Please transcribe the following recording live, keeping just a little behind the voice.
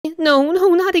No,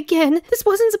 not again. This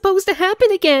wasn't supposed to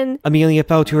happen again. Amelia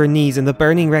fell to her knees in the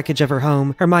burning wreckage of her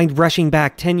home, her mind rushing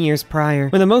back 10 years prior,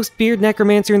 when the most feared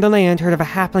necromancer in the land heard of a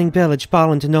halfling village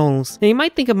fallen to Knowles. Now you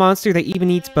might think a monster that even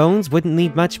eats bones wouldn't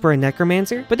need much for a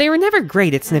necromancer, but they were never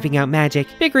great at sniffing out magic.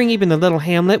 Figuring even the little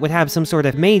hamlet would have some sort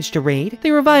of mage to raid,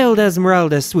 they reviled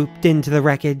Esmeralda swooped into the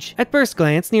wreckage. At first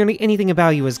glance, nearly anything of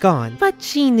value was gone, but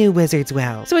she knew wizards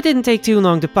well, so it didn't take too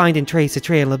long to find and trace a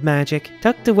trail of magic.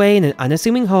 Tucked away in an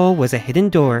unassuming hole was a hidden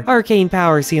door, arcane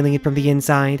power sealing it from the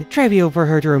inside. Trivial for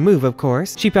her to remove, of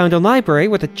course. She found a library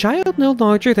with a child no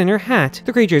larger than her hat.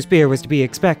 The creature's fear was to be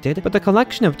expected, but the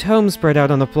collection of tomes spread out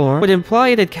on the floor would imply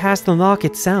it had cast the lock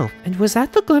itself. And was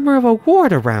that the glimmer of a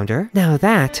ward around her? Now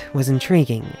that was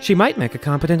intriguing. She might make a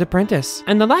competent apprentice.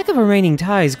 And the lack of reigning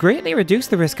ties greatly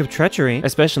reduced the risk of treachery,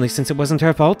 especially since it wasn't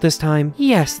her fault this time.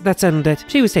 Yes, that settled it.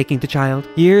 She was taking the child.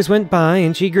 Years went by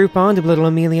and she grew fond of little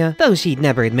Amelia, though she'd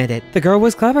never admit it. The girl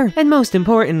was clever, and most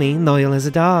importantly, loyal as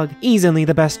a dog. Easily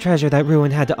the best treasure that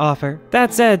Ruin had to offer.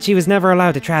 That said, she was never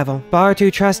allowed to travel. Far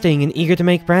too trusting and eager to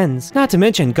make friends. Not to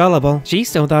mention gullible. She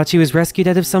still thought she was rescued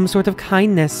out of some sort of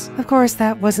kindness. Of course,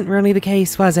 that wasn't really the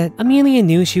case, was it? Amelia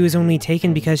knew she was only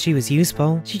taken because she was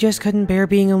useful. She just couldn't bear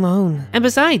being alone. And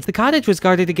besides, the cottage was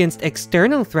guarded against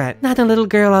external threat, not a little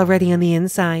girl already on the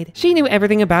inside. She knew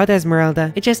everything about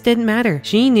Esmeralda. It just didn't matter.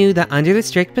 She knew that under the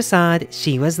strict facade,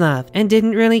 she was loved, and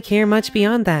didn't really care much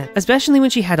beyond that. Especially when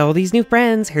she had all these new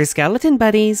friends, her skeleton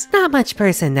buddies. Not much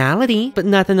personality, but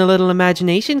nothing a little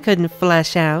imagination couldn't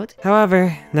flesh out.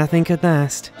 However, nothing could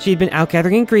last. She'd been out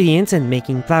gathering ingredients and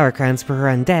making flower crowns for her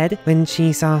undead when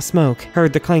she saw smoke,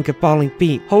 heard the clank of falling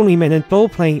feet, holy men in full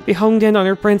plate. They honed in on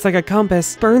her prints like a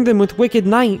compass, burned them with wicked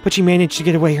light, but she managed to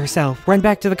get away herself, run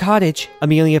back to the cottage.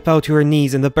 Amelia fell to her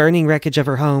knees in the burning wreckage of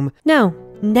her home. No.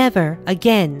 Never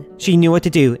again. She knew what to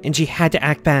do, and she had to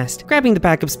act fast. Grabbing the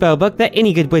backup spellbook that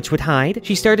any good witch would hide,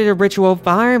 she started a ritual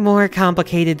far more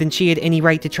complicated than she had any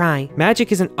right to try.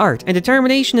 Magic is an art, and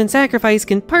determination and sacrifice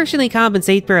can partially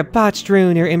compensate for a botched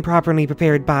rune or improperly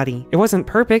prepared body. It wasn't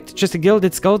perfect, just a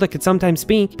gilded skull that could sometimes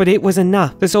speak, but it was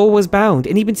enough. The soul was bound,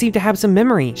 and even seemed to have some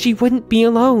memory. She wouldn't be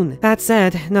alone. That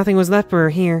said, nothing was left for her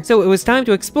here, so it was time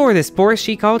to explore this forest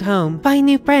she called home. Find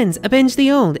new friends, avenge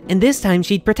the old, and this time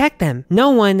she'd protect them.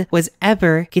 No one was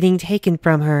ever getting taken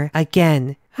from her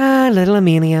again. Ah, little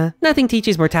Amelia. Nothing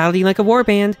teaches mortality like a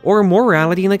warband, or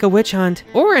morality like a witch hunt,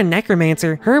 or a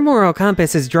necromancer. Her moral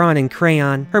compass is drawn in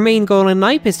crayon. Her main goal in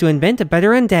life is to invent a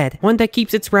better undead, one that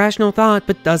keeps its rational thought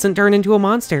but doesn't turn into a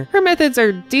monster. Her methods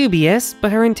are dubious,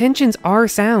 but her intentions are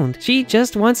sound. She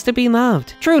just wants to be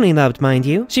loved. Truly loved, mind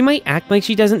you. She might act like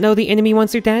she doesn't know the enemy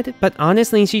wants her dead, but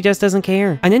honestly, she just doesn't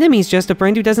care. An enemy's just a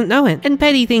friend who doesn't know it, and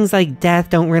petty things like death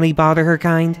don't really bother her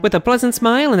kind. With a pleasant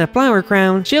smile and a flower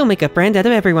crown, she'll make a friend out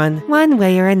of everyone, one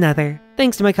way or another.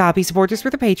 Thanks to my copy supporters for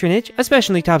the patronage,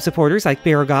 especially top supporters like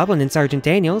Barrow Goblin and Sergeant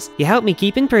Daniels. You help me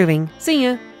keep improving. See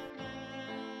ya!